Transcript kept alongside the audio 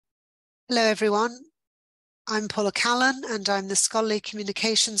Hello everyone, I'm Paula Callan and I'm the Scholarly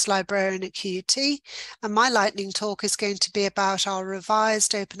Communications Librarian at QUT, and my lightning talk is going to be about our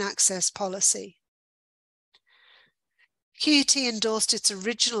revised open access policy. QUT endorsed its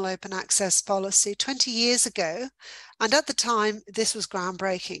original open access policy 20 years ago, and at the time this was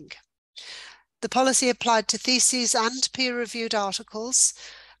groundbreaking. The policy applied to theses and peer-reviewed articles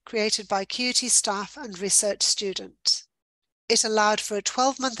created by QUT staff and research students. It allowed for a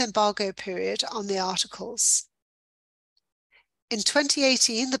 12-month embargo period on the articles. In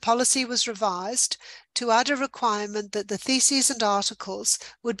 2018, the policy was revised to add a requirement that the theses and articles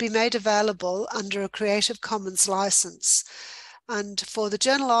would be made available under a Creative Commons license. And for the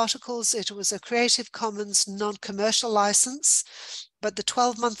journal articles, it was a Creative Commons non-commercial license, but the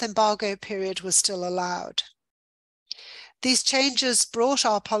 12-month embargo period was still allowed. These changes brought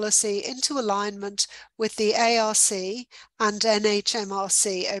our policy into alignment with the ARC and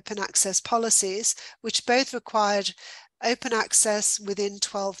NHMRC open access policies, which both required open access within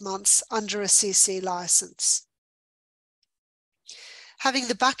 12 months under a CC license. Having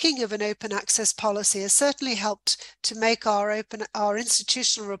the backing of an open access policy has certainly helped to make our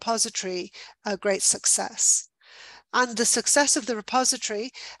institutional repository a great success. And the success of the repository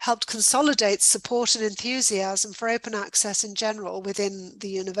helped consolidate support and enthusiasm for open access in general within the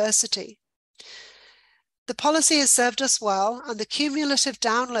university. The policy has served us well, and the cumulative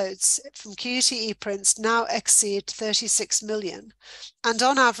downloads from QUT ePrints now exceed 36 million. And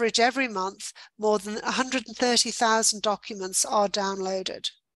on average, every month, more than 130,000 documents are downloaded.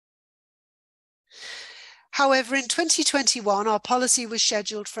 However, in 2021, our policy was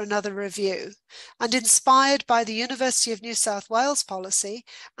scheduled for another review, and inspired by the University of New South Wales policy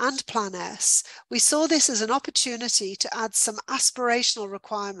and Plan S, we saw this as an opportunity to add some aspirational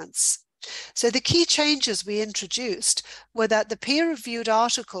requirements. So the key changes we introduced were that the peer-reviewed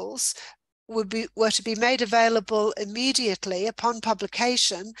articles were to be made available immediately upon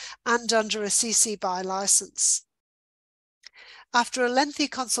publication and under a CC BY license. After a lengthy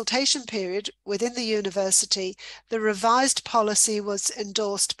consultation period within the university, the revised policy was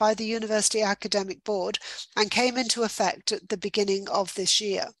endorsed by the University Academic Board and came into effect at the beginning of this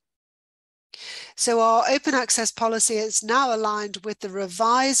year. So our open access policy is now aligned with the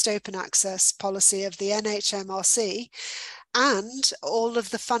revised open access policy of the NHMRC and all of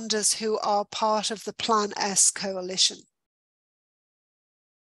the funders who are part of the Plan S coalition.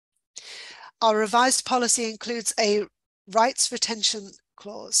 Our revised policy includes a rights retention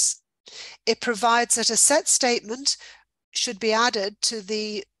clause. It provides that a set statement should be added to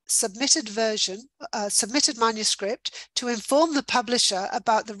the submitted manuscript to inform the publisher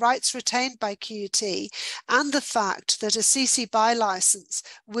about the rights retained by QUT and the fact that a CC BY license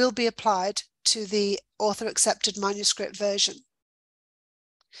will be applied to the author-accepted manuscript version.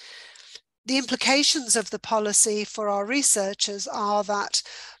 The implications of the policy for our researchers are that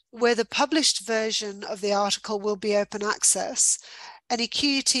where the published version of the article will be open access, any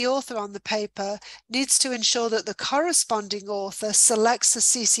QUT author on the paper needs to ensure that the corresponding author selects a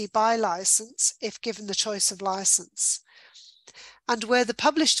CC BY license if given the choice of license. And where the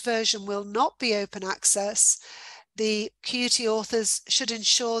published version will not be open access, the QUT authors should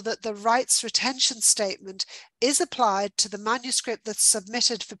ensure that the rights retention statement is applied to the manuscript that's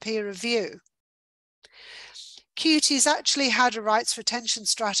submitted for peer review. QUT's actually had a rights retention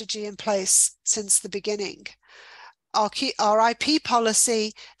strategy in place since the beginning. Our IP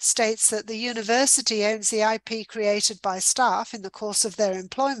policy states that the university owns the IP created by staff in the course of their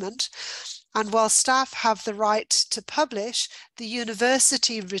employment, and while staff have the right to publish, the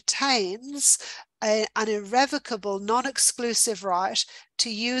university retains an irrevocable, non-exclusive right to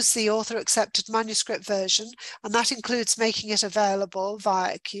use the author-accepted manuscript version, and that includes making it available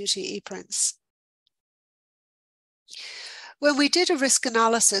via QUT ePrints. When we did a risk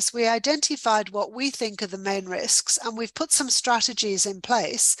analysis, we identified what we think are the main risks, and we've put some strategies in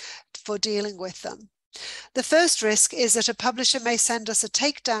place for dealing with them. The first risk is that a publisher may send us a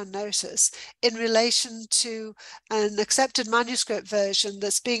takedown notice in relation to an accepted manuscript version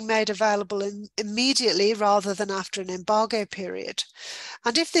that's being made available immediately rather than after an embargo period.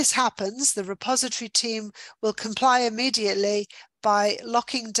 And if this happens, the repository team will comply immediately by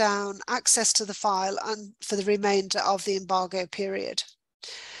locking down access to the file and for the remainder of the embargo period.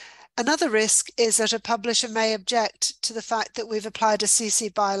 Another risk is that a publisher may object to the fact that we've applied a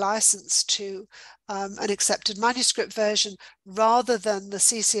CC BY license to an accepted manuscript version rather than the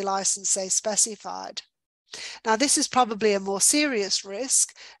CC license they specified. Now, this is probably a more serious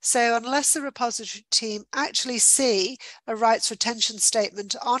risk, so unless the repository team actually see a rights retention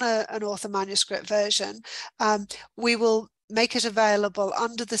statement on an author manuscript version, we will make it available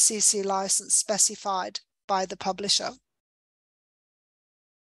under the CC license specified by the publisher.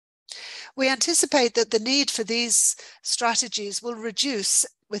 We anticipate that the need for these strategies will reduce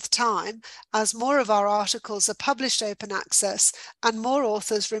with time as more of our articles are published open access and more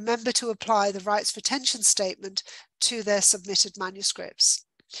authors remember to apply the rights retention statement to their submitted manuscripts.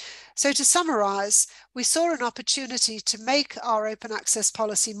 So to summarise, we saw an opportunity to make our open access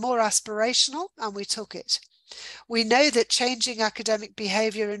policy more aspirational, and we took it. We know that changing academic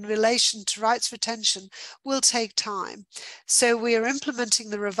behaviour in relation to rights retention will take time, so we are implementing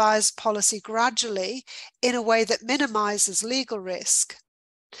the revised policy gradually in a way that minimises legal risk.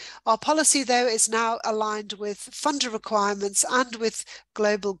 Our policy, though, is now aligned with funder requirements and with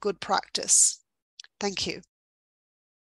global good practice. Thank you.